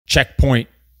checkpoint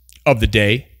of the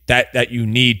day that you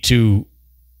need to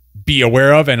be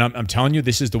aware of. And I'm telling you,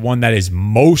 this is the one that is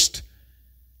most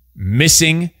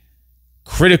missing,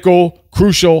 critical,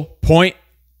 crucial point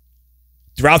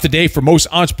throughout the day for most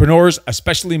entrepreneurs,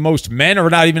 especially most men, or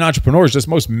not even entrepreneurs, just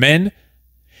most men,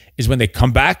 is when they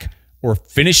come back or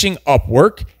finishing up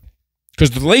work.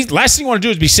 Because the last thing you want to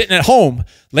do is be sitting at home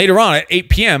later on at 8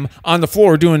 p.m. on the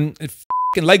floor doing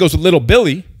fucking Legos with little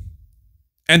Billy.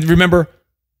 And remember,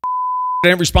 I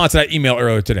didn't respond to that email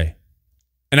earlier today.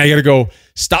 And I got to go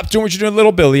stop doing what you're doing,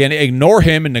 little Billy, and ignore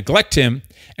him and neglect him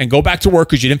and go back to work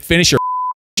because you didn't finish your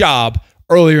job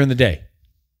earlier in the day.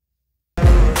 Ain't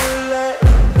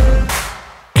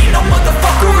no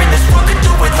motherfucker in this world could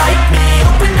do it like me.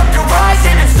 Open up your eyes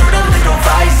and insert a little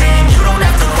rising. You don't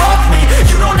have to love me,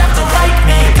 you don't have to like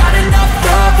me. Got enough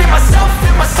love in myself,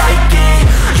 in my psyche.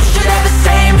 You should have the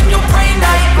same in your brain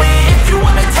nightly. If you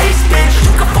wanna taste, bitch,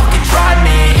 you can fucking try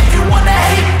me. If you wanna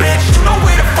hate, bitch, you know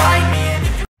where to find me.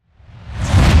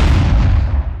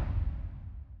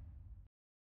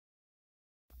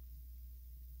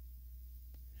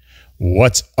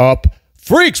 What's up,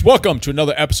 freaks? Welcome to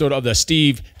another episode of the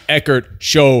Steve Eckert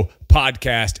Show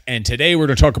podcast. And today we're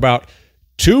going to talk about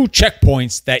 2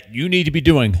 checkpoints that you need to be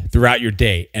doing throughout your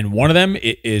day. And one of them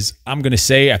is, I'm going to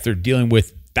say, after dealing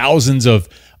with thousands of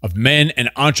men and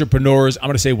entrepreneurs, I'm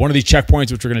going to say one of these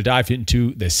checkpoints, which we're going to dive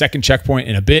into the second checkpoint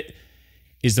in a bit,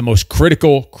 is the most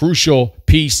critical, crucial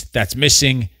piece that's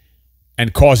missing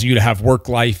and causing you to have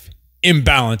work-life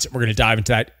imbalance. We're going to dive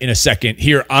into that in a second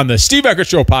here on the Steve Eckert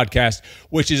Show podcast,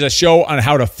 which is a show on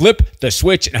how to flip the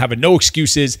switch and have a no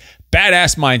excuses,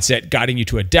 badass mindset, guiding you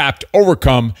to adapt,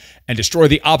 overcome, and destroy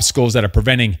the obstacles that are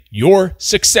preventing your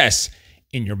success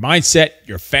in your mindset,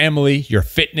 your family, your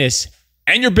fitness,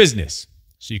 and your business.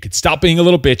 So you can stop being a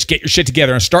little bitch, get your shit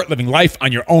together, and start living life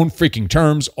on your own freaking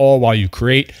terms, all while you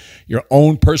create your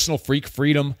own personal freak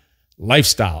freedom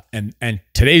lifestyle. And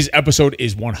today's episode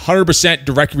is 100%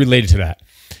 directly related to that.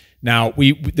 Now,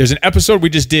 there's an episode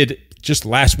we just did, just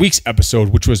last week's episode,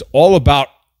 which was all about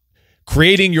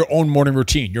creating your own morning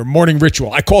routine, your morning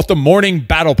ritual. I call it the morning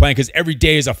battle plan because every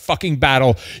day is a fucking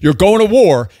battle. You're going to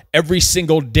war every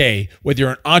single day, whether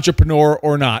you're an entrepreneur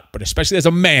or not, but especially as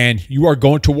a man, you are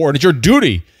going to war. And it's your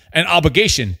duty and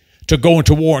obligation to go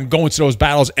into war and go into those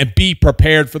battles and be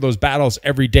prepared for those battles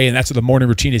every day. And that's what the morning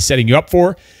routine is setting you up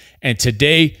for. And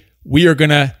today we are going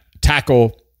to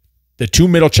tackle the 2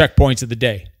 middle checkpoints of the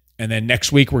day. And then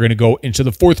next week, we're going to go into the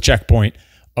 4th checkpoint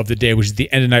of the day, which is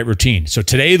the end of night routine. So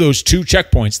today, those 2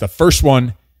 checkpoints, the first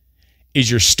one is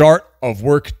your start of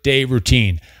work day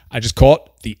routine. I just call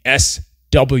it the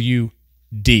SWD.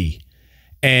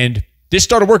 And this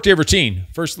start of work day routine,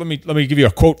 first, let me give you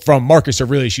a quote from Marcus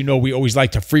Aurelius. You know, we always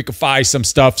like to freakify some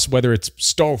stuff, whether it's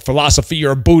Stoic philosophy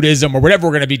or Buddhism or whatever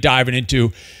we're going to be diving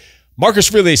into.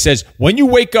 Marcus Aurelius says, when you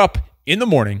wake up in the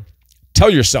morning, tell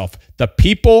yourself, the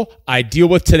people I deal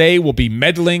with today will be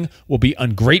meddling, will be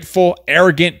ungrateful,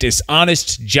 arrogant,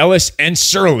 dishonest, jealous, and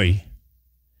surly.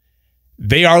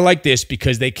 They are like this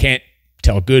because they can't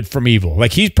tell good from evil.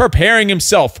 Like, he's preparing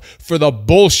himself for the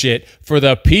bullshit, for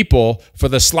the people, for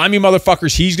the slimy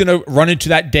motherfuckers he's going to run into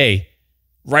that day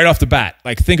right off the bat.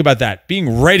 Like, think about that.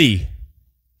 Being ready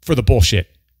for the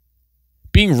bullshit.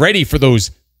 Being ready for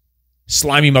those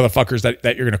slimy motherfuckers that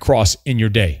you're going to cross in your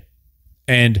day.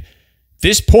 And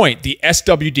this point, the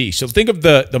SWD, so think of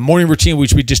the morning routine,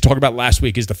 which we just talked about last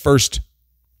week, is the first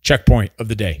checkpoint of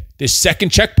the day. This second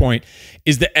checkpoint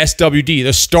is the SWD,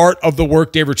 the start of the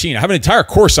workday routine. I have an entire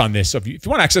course on this. So if you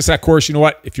want to access that course, you know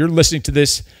what? If you're listening to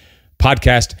this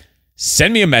podcast,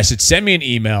 send me a message, send me an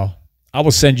email. I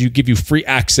will give you free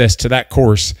access to that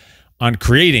course on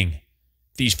creating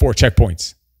these 4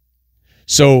 checkpoints.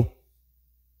 So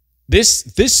this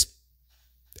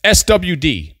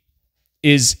SWD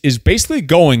is basically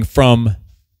going from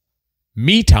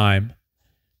me time,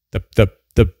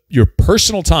 your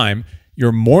personal time,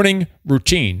 your morning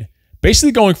routine,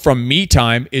 basically going from me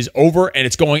time is over and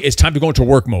it's time to go into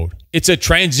work mode. It's a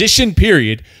transition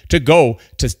period to go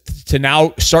to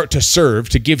now start to serve,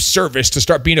 to give service, to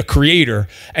start being a creator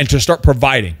and to start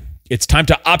providing. It's time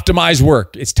to optimize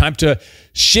work. It's time to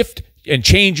shift and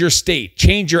change your state,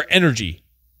 change your energy,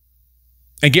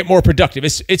 and get more productive.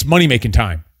 It's money-making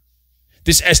time.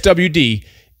 This SWD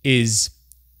is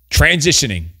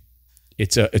transitioning.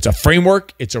 It's a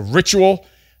framework. It's a ritual.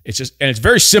 And it's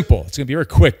very simple. It's going to be very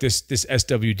quick, this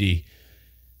SWD.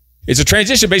 It's a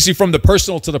transition basically from the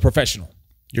personal to the professional.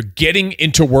 You're getting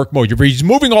into work mode. You're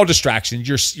removing all distractions.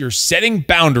 You're setting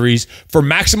boundaries for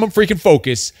maximum freaking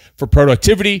focus, for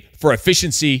productivity, for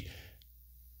efficiency.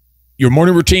 your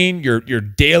morning routine, your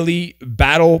daily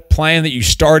battle plan that you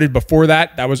started before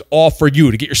that was all for you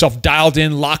to get yourself dialed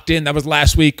in, locked in. That was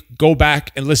last week. Go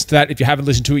back and listen to that if you haven't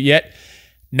listened to it yet.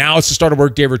 Now it's the start of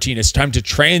workday routine. It's time to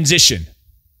transition.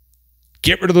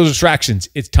 Get rid of those distractions.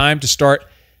 It's time to start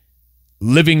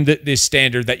living this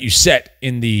standard that you set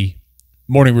in the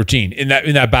morning routine, in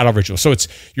that battle ritual. So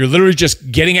you're literally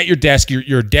just getting at your desk.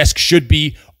 Your desk should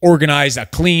be organized, a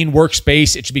clean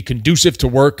workspace. It should be conducive to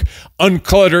work,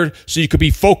 uncluttered, so you could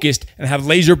be focused and have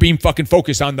laser beam fucking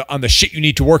focus on the shit you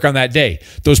need to work on that day.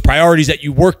 Those priorities that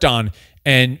you worked on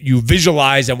and you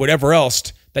visualize and whatever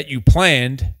else that you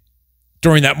planned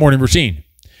during that morning routine.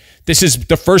 This is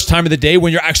the first time of the day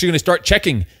when you're actually going to start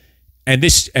checking and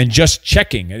just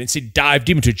checking. I didn't say dive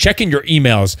deep into checking your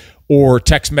emails or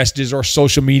text messages or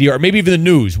social media or maybe even the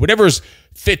news, whatever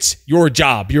fits your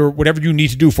job, whatever you need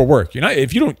to do for work.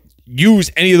 If you don't use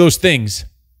any of those things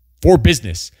for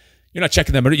business, you're not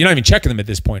checking them. You're not even checking them at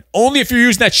this point. Only if you're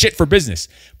using that shit for business.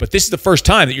 But this is the first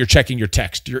time that you're checking your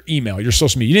text, your email, your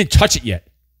social media. You didn't touch it yet.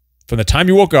 From the time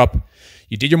you woke up,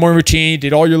 you did your morning routine,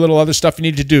 did all your little other stuff you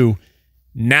needed to do.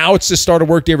 Now it's the start of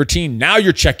workday routine. Now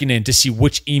you're checking in to see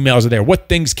which emails are there, what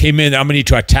things came in that I'm going to need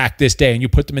to attack this day, and you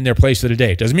put them in their place for the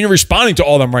day. It doesn't mean you're responding to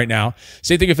all of them right now.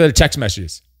 Same thing if they're the text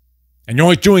messages. And you're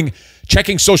only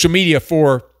checking social media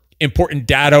for important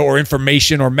data or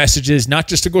information or messages, not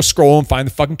just to go scroll and find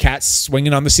the fucking cat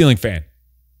swinging on the ceiling fan.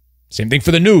 Same thing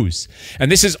for the news. And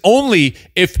this is only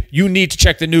if you need to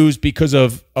check the news because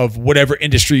of whatever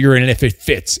industry you're in and if it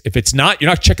fits. If it's not, you're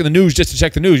not checking the news just to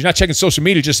check the news. You're not checking social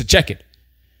media just to check it.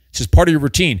 This is part of your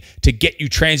routine to get you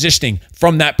transitioning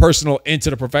from that personal into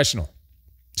the professional.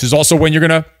 This is also when you're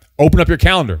going to open up your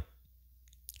calendar.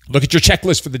 Look at your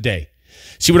checklist for the day.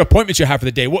 See what appointments you have for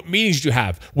the day. What meetings you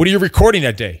have. What are you recording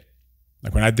that day?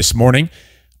 Like when I had this morning,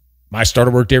 my start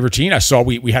of workday routine, I saw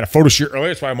we had a photo shoot earlier.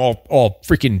 That's why I'm all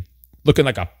freaking looking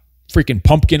like a freaking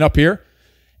pumpkin up here.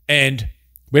 And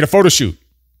we had a photo shoot.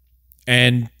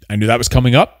 And I knew that was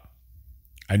coming up.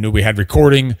 I knew we had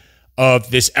recording of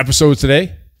this episode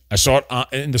today. I saw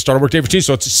it in the start of workday routine.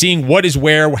 So it's seeing what is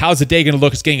where, how's the day going to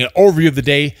look. It's getting an overview of the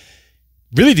day,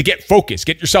 really to get focused,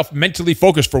 get yourself mentally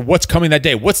focused for what's coming that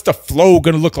day. What's the flow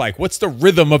going to look like? What's the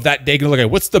rhythm of that day going to look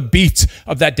like? What's the beats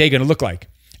of that day going to look like?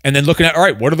 And then looking at, all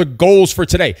right, what are the goals for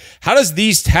today? How does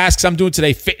these tasks I'm doing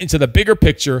today fit into the bigger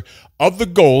picture of the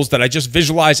goals that I just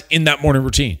visualized in that morning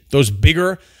routine? Those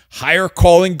bigger, higher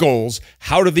calling goals.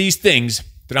 How do these things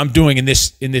that I'm doing in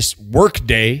this work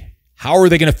day, how are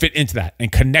they going to fit into that?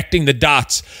 And connecting the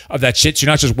dots of that shit so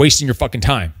you're not just wasting your fucking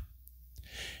time.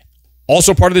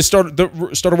 Also, part of this start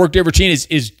of workday routine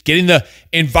is getting the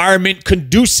environment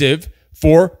conducive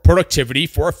for productivity,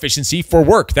 for efficiency, for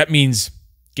work. That means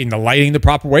getting the lighting the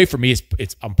proper way. For me,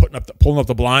 I'm pulling up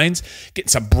the blinds, getting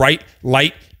some bright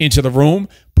light into the room,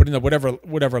 putting the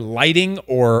whatever lighting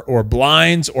or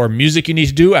blinds or music you need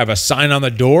to do. I have a sign on the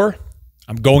door.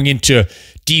 I'm going into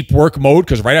deep work mode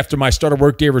because right after my start of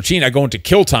workday routine, I go into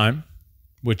kill time,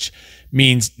 which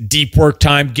means deep work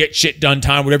time, get shit done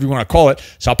time, whatever you want to call it.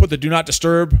 So I'll put the do not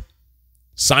disturb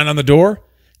sign on the door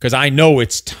because I know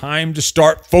it's time to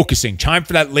start focusing, time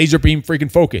for that laser beam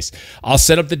freaking focus. I'll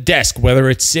set up the desk, whether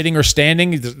it's sitting or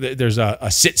standing. There's a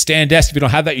sit-stand desk. If you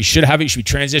don't have that, you should have it. You should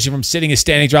be transitioning from sitting and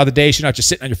standing throughout the day. So you're not just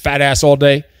sitting on your fat ass all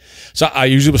day. So I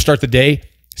usually will start the day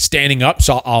standing up.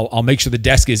 So I'll make sure the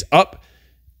desk is up,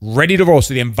 ready to roll.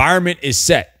 So the environment is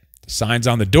set. The sign's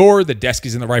on the door. The desk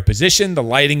is in the right position. The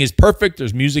lighting is perfect.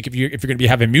 There's music if you're going to be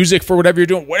having music for whatever you're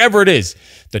doing, whatever it is.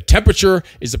 The temperature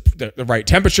is the right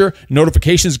temperature.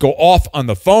 Notifications go off on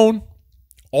the phone.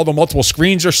 All the multiple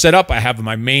screens are set up. I have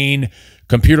my main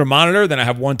computer monitor. Then I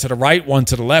have one to the right, one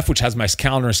to the left, which has my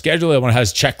calendar and schedule. The one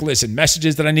has checklists and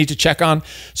messages that I need to check on.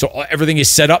 So everything is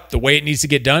set up the way it needs to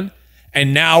get done.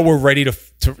 And now we're ready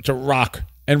to rock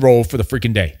and roll for the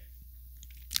freaking day.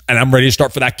 And I'm ready to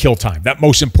start for that kill time, that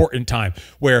most important time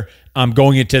where I'm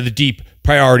going into the deep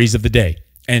priorities of the day.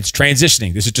 And it's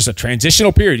transitioning. This is just a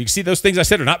transitional period. You can see those things I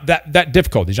said are not that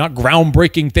difficult. These are not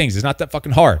groundbreaking things. It's not that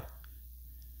fucking hard.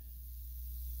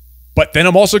 But then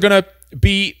I'm also going to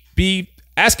be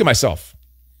asking myself,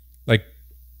 like,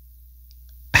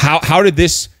 how did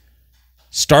this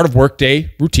start of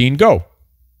workday routine go?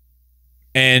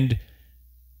 And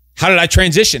how did I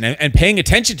transition? And paying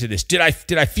attention to this, did I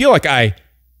feel like I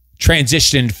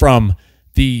transitioned from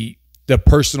the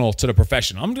personal to the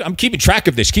professional? I'm keeping track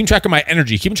of this, keeping track of my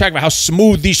energy, keeping track of how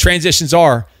smooth these transitions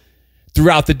are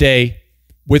throughout the day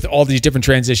with all these different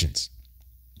transitions.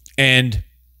 And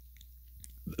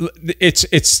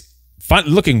it's fun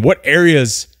looking what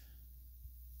areas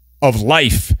of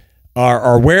life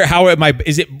Or where, how am I,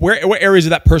 is it, where, what areas of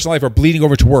that personal life are bleeding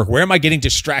over to work? Where am I getting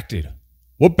distracted?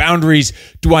 What boundaries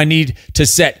do I need to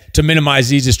set to minimize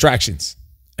these distractions?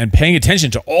 And paying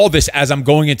attention to all this as I'm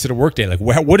going into the workday. Like,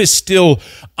 what is still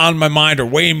on my mind or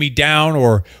weighing me down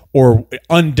or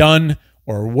undone,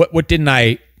 or what didn't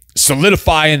I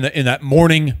solidify in that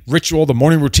morning ritual, the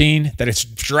morning routine, that it's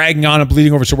dragging on and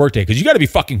bleeding over to workday? Because you got to be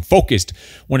fucking focused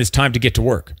when it's time to get to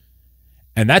work.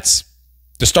 And that's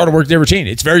the start of workday routine.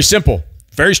 It's very simple,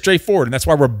 very straightforward. And that's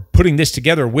why we're putting this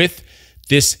together with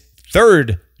this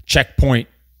third checkpoint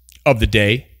of the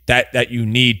day that you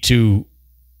need to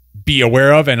be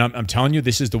aware of. And I'm telling you,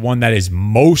 this is the one that is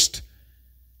most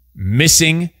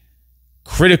missing,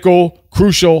 critical,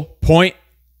 crucial point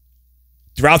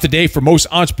throughout the day for most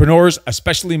entrepreneurs,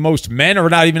 especially most men, or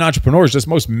not even entrepreneurs, just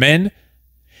most men,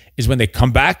 is when they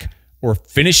come back or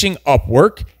finishing up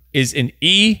work is an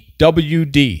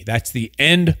EWD. That's the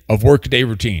end of workday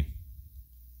routine.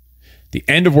 The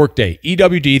end of workday.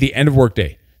 EWD, the end of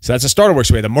workday. So that's the start of work.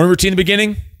 So we have the morning routine in the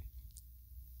beginning.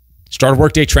 Start of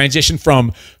workday, transition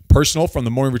from personal, from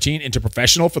the morning routine, into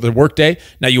professional for the workday.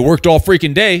 Now you worked all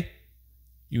freaking day.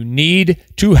 You need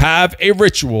to have a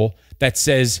ritual that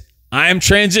says, I am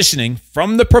transitioning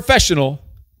from the professional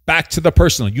back to the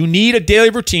personal. You need a daily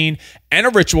routine and a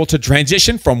ritual to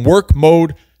transition from work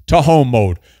mode to home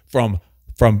mode, from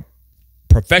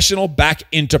professional back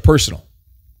into personal.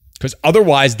 Because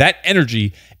otherwise, that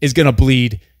energy is going to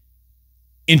bleed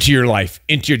into your life,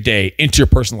 into your day, into your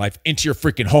personal life, into your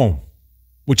freaking home,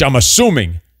 which I'm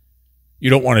assuming you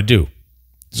don't want to do.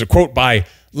 There's a quote by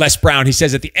Les Brown. He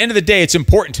says, at the end of the day, it's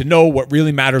important to know what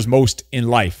really matters most in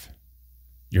life.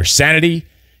 Your sanity,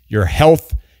 your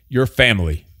health, your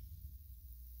family.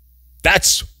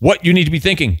 That's what you need to be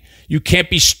thinking. You can't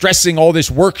be stressing all this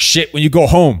work shit when you go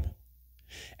home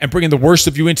and bringing the worst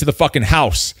of you into the fucking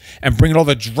house and bringing all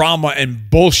the drama and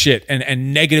bullshit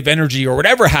and negative energy or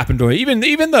whatever happened to it. Even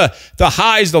the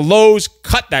highs, the lows,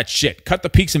 cut that shit. Cut the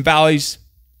peaks and valleys.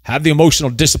 Have the emotional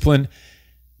discipline.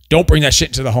 Don't bring that shit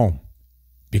into the home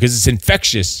because it's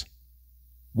infectious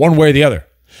one way or the other.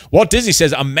 Walt Disney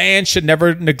says a man should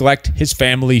never neglect his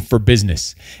family for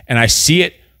business. And I see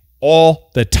it all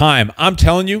the time. I'm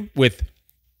telling you, with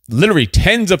literally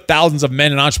tens of thousands of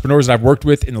men and entrepreneurs that I've worked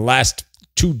with in the last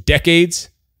 2 decades,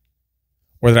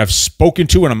 or that I've spoken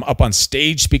to when I'm up on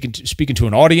stage speaking to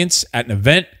an audience at an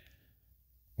event,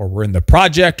 or we're in the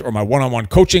project, or my one-on-one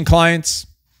coaching clients,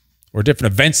 or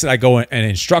different events that I go and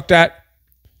instruct at,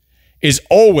 is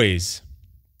always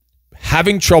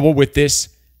having trouble with this.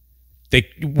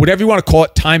 Whatever you want to call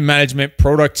it, time management,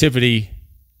 productivity,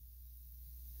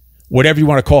 whatever you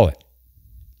want to call it.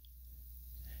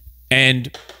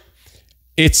 And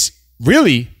it's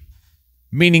really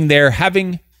meaning they're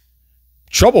having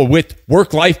trouble with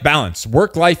work-life balance,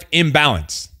 work-life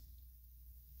imbalance.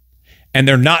 And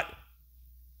they're not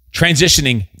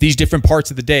transitioning these different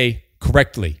parts of the day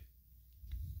correctly.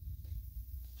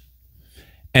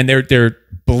 And they're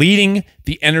bleeding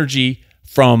the energy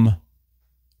from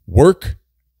work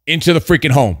into the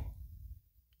freaking home.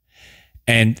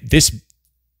 And this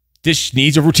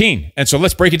needs a routine. And so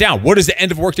let's break it down. What does the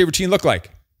end of workday routine look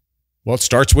like? Well, it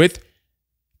starts with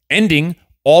ending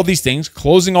all these things,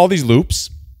 closing all these loops.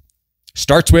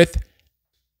 Starts with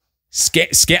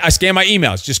I scan my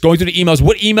emails, just going through the emails.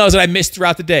 What emails did I miss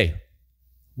throughout the day?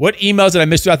 What emails did I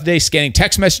miss throughout the day? Scanning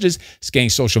text messages, scanning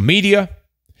social media,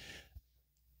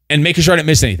 and making sure I didn't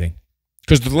miss anything.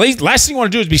 Because the last thing you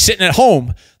want to do is be sitting at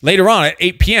home later on at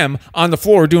 8 p.m. on the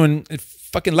floor doing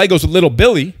fucking Legos with little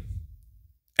Billy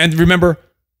and remember,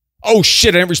 oh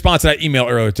shit, I didn't respond to that email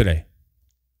earlier today.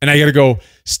 And I got to go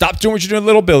stop doing what you're doing,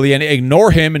 little Billy, and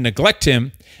ignore him and neglect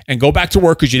him and go back to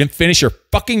work because you didn't finish your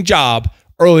fucking job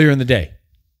earlier in the day.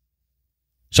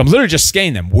 So I'm literally just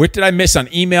scanning them. What did I miss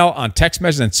on email, on text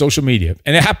message, and social media?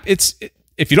 And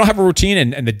if you don't have a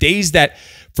routine and the days that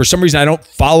for some reason I don't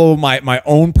follow my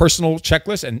own personal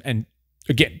checklist and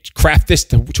again, craft this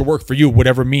to work for you,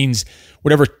 whatever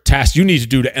task you need to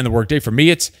do to end the workday. For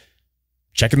me, it's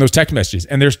checking those text messages.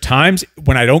 And there's times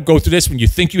when I don't go through this, when you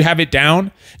think you have it down,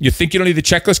 and you think you don't need the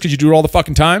checklist because you do it all the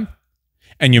fucking time,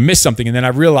 and you miss something. And then I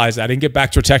realize I didn't get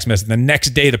back to a text message. The next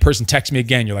day, the person texts me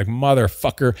again. You're like,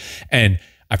 motherfucker. And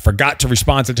I forgot to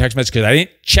respond to the text message because I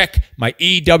didn't check my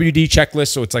EWD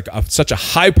checklist. So it's like such a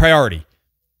high priority.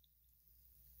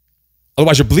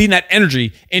 Otherwise, you're bleeding that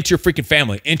energy into your freaking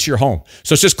family, into your home.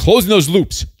 So it's just closing those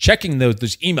loops, checking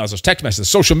those emails, those text messages,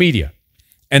 social media.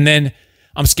 And then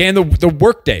I'm scanning the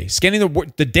work day, scanning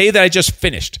the day that I just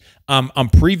finished. I'm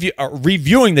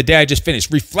reviewing the day I just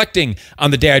finished, reflecting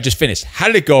on the day I just finished. How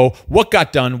did it go? What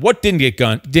got done? What didn't get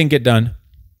done?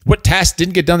 What task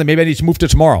didn't get done that maybe I need to move to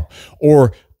tomorrow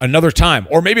or another time,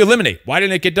 or maybe eliminate? Why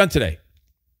didn't it get done today?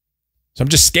 So I'm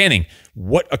just scanning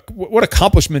what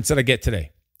accomplishments did I get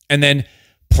today? And then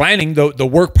planning the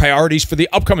work priorities for the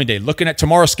upcoming day, looking at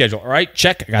tomorrow's schedule. All right,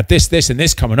 check. I got this, and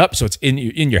this coming up. So it's in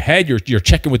your head. You're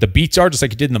checking what the beats are, just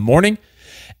like you did in the morning,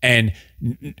 and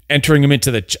entering them into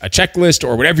a checklist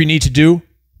or whatever you need to do,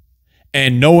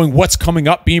 and knowing what's coming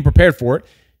up, being prepared for it.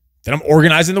 Then I'm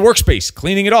organizing the workspace,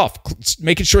 cleaning it off,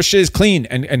 making sure shit is clean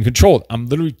and controlled. I'm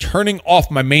literally turning off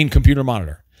my main computer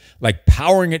monitor, like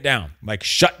powering it down, like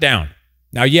shut down.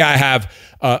 Now, yeah, I have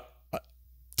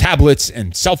tablets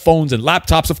and cell phones and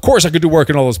laptops. Of course, I could do work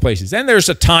in all those places. Then there's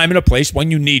a time and a place when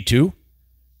you need to,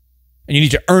 and you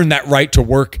need to earn that right to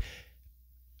work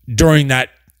during that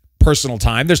personal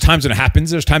time. There's times when it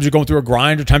happens. There's times you're going through a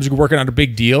grind, or times you're working on a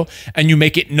big deal, and you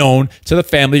make it known to the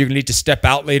family you're going to need to step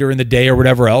out later in the day or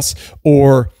whatever else.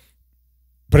 But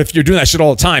if you're doing that shit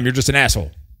all the time, you're just an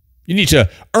asshole. You need to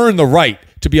earn the right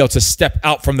to be able to step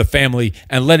out from the family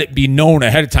and let it be known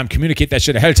ahead of time, communicate that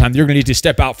shit ahead of time. You're going to need to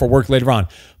step out for work later on.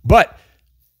 But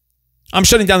I'm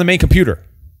shutting down the main computer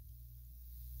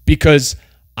because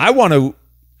I want to,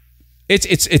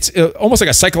 it's almost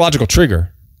like a psychological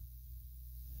trigger.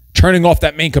 Turning off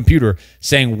that main computer,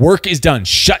 saying work is done,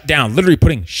 shut down, literally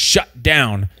putting shut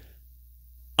down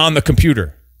on the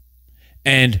computer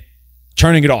and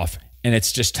turning it off. And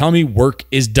it's just telling me work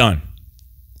is done.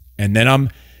 And then I'm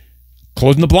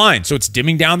closing the blinds, so it's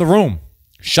dimming down the room,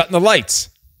 shutting the lights.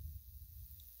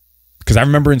 Because I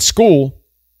remember in school,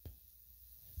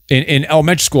 in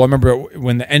elementary school, I remember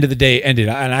when the end of the day ended,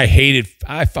 and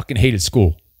I fucking hated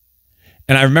school.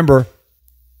 And I remember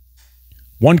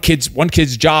one kid's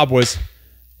job was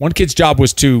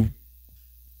to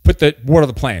water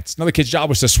the plants. Another kid's job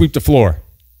was to sweep the floor.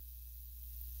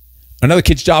 Another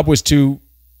kid's job was to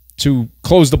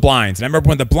close the blinds. And I remember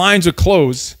when the blinds would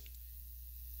close,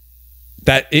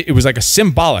 that it was like a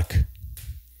symbolic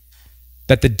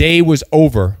that the day was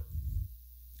over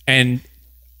and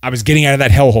I was getting out of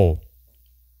that hellhole.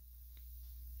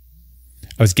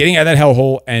 I was getting out of that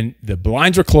hellhole and the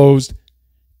blinds were closed.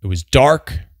 It was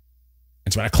dark.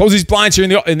 And so when I close these blinds here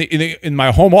in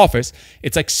my home office,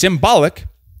 it's like symbolic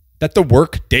that the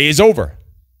work day is over.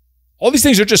 All these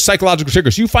things are just psychological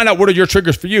triggers. You find out what are your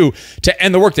triggers for you to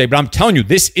end the workday. But I'm telling you,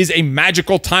 this is a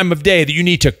magical time of day that you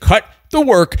need to cut the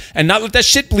work and not let that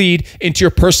shit bleed into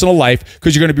your personal life,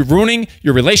 because you're going to be ruining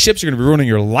your relationships. You're going to be ruining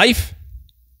your life.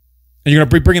 And you're going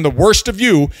to be bringing the worst of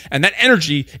you and that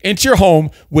energy into your home,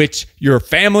 which your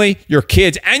family, your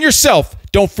kids, and yourself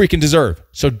don't freaking deserve.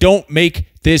 So don't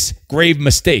make this grave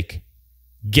mistake.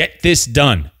 Get this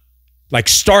done. Like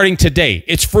starting today.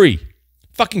 It's free.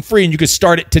 Fucking free, and you can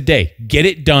start it today. Get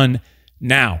it done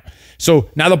now. So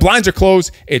now the blinds are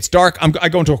closed. It's dark. I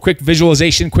go into a quick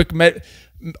visualization,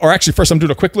 first I'm doing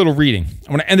a quick little reading. I'm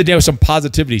going to end the day with some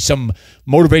positivity, some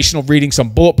motivational reading, some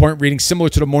bullet point reading similar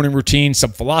to the morning routine,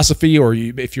 some philosophy, or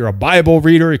if you're a Bible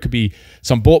reader, it could be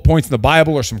some bullet points in the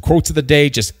Bible or some quotes of the day,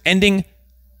 just ending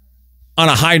on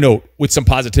a high note with some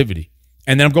positivity.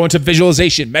 And then I'm going to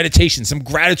visualization, meditation, some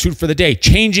gratitude for the day,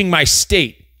 changing my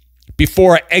state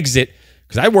before I exit,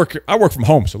 because I work from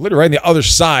home. So literally right on the other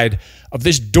side of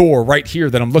this door right here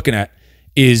that I'm looking at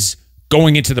is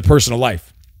going into the personal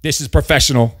life. This is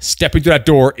professional. Stepping through that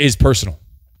door is personal.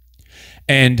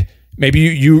 And maybe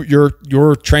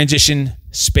your transition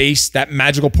space, that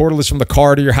magical portal is from the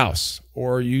car to your house,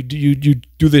 or you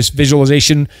do this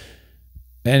visualization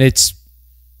and it's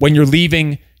when you're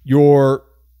leaving your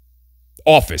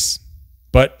office.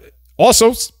 But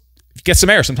also get some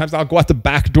air. Sometimes I'll go out the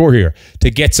back door here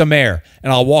to get some air,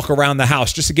 and I'll walk around the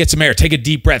house just to get some air, take a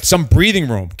deep breath, some breathing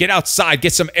room, get outside,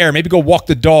 get some air, maybe go walk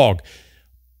the dog,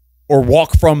 or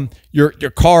walk from your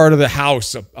car to the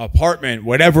house, apartment,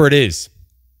 whatever it is,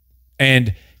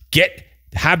 and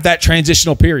have that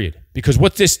transitional period. Because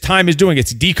what this time is doing,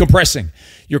 it's decompressing.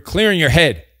 You're clearing your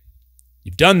head.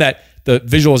 You've done that, the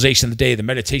visualization of the day, the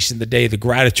meditation of the day, the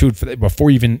gratitude before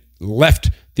you even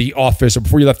left the office or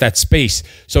before you left that space.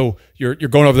 So you're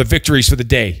going over the victories for the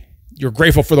day. You're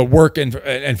grateful for the work and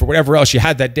for whatever else you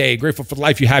had that day, grateful for the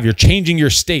life you have. You're changing your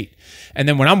state. And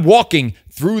then when I'm walking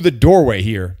through the doorway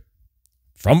here,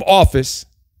 from office,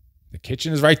 the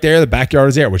kitchen is right there, the backyard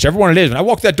is there, whichever one it is. When I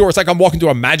walk that door, it's like I'm walking through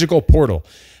a magical portal.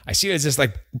 I see it as this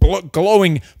like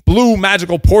glowing blue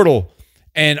magical portal,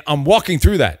 and I'm walking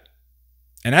through that.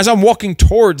 And as I'm walking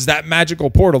towards that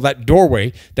magical portal, that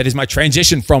doorway that is my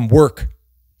transition from work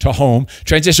to home,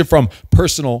 transition from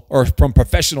personal or from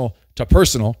professional to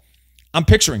personal, I'm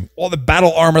picturing all the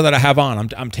battle armor that I have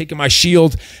on. I'm taking my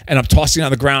shield and I'm tossing it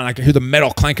on the ground. I can hear the metal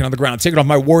clanking on the ground. I'm taking off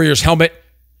my warrior's helmet,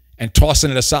 and tossing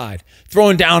it aside,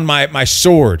 throwing down my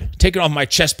sword, taking off my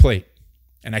chest plate,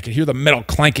 and I could hear the metal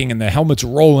clanking and the helmet's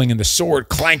rolling and the sword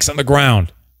clanks on the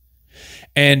ground.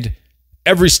 And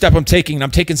every step I'm taking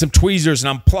some tweezers and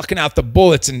I'm plucking out the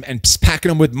bullets and packing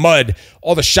them with mud,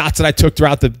 all the shots that I took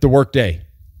throughout the workday.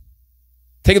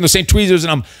 Taking those same tweezers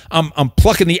and I'm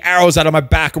plucking the arrows out of my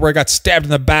back where I got stabbed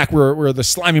in the back, where the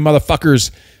slimy motherfuckers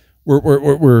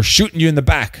were shooting you in the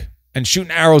back and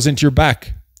shooting arrows into your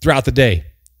back throughout the day.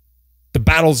 The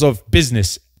battles of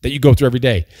business that you go through every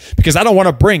day. Because I don't want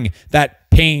to bring that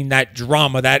pain, that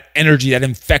drama, that energy, that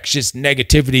infectious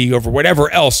negativity over whatever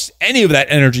else, any of that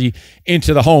energy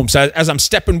into the home. So as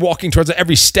I'm walking towards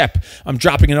every step, I'm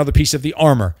dropping another piece of the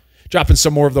armor, dropping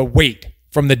some more of the weight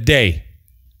from the day.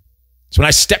 So when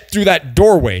I step through that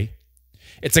doorway,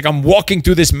 it's like I'm walking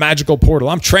through this magical portal.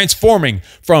 I'm transforming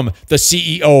from the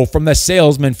CEO, from the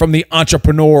salesman, from the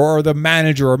entrepreneur or the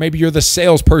manager, or maybe you're the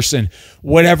salesperson,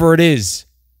 whatever it is,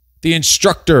 the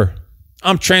instructor.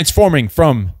 I'm transforming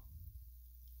from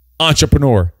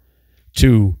entrepreneur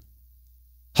to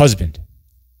husband,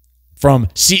 from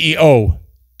CEO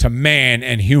to man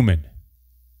and human,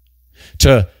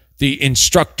 to the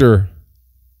instructor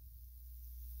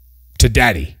to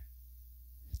daddy.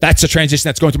 That's a transition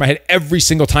that's going through my head every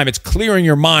single time. It's clearing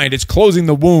your mind. It's closing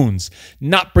the wounds,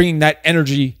 not bringing that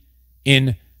energy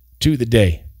into the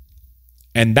day.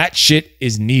 And that shit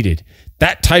is needed.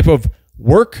 That type of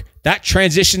work, that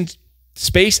transition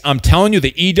space, I'm telling you,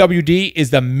 the EWD is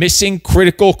the missing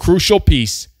critical, crucial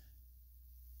piece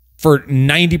for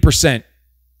 90%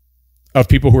 of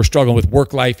people who are struggling with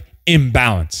work-life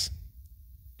imbalance.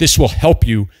 This will help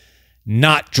you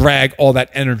not drag all that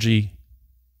energy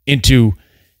into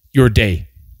your day.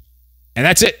 And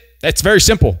that's it. That's very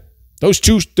simple. Those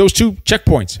two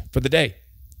checkpoints for the day.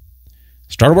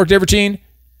 Start a workday routine,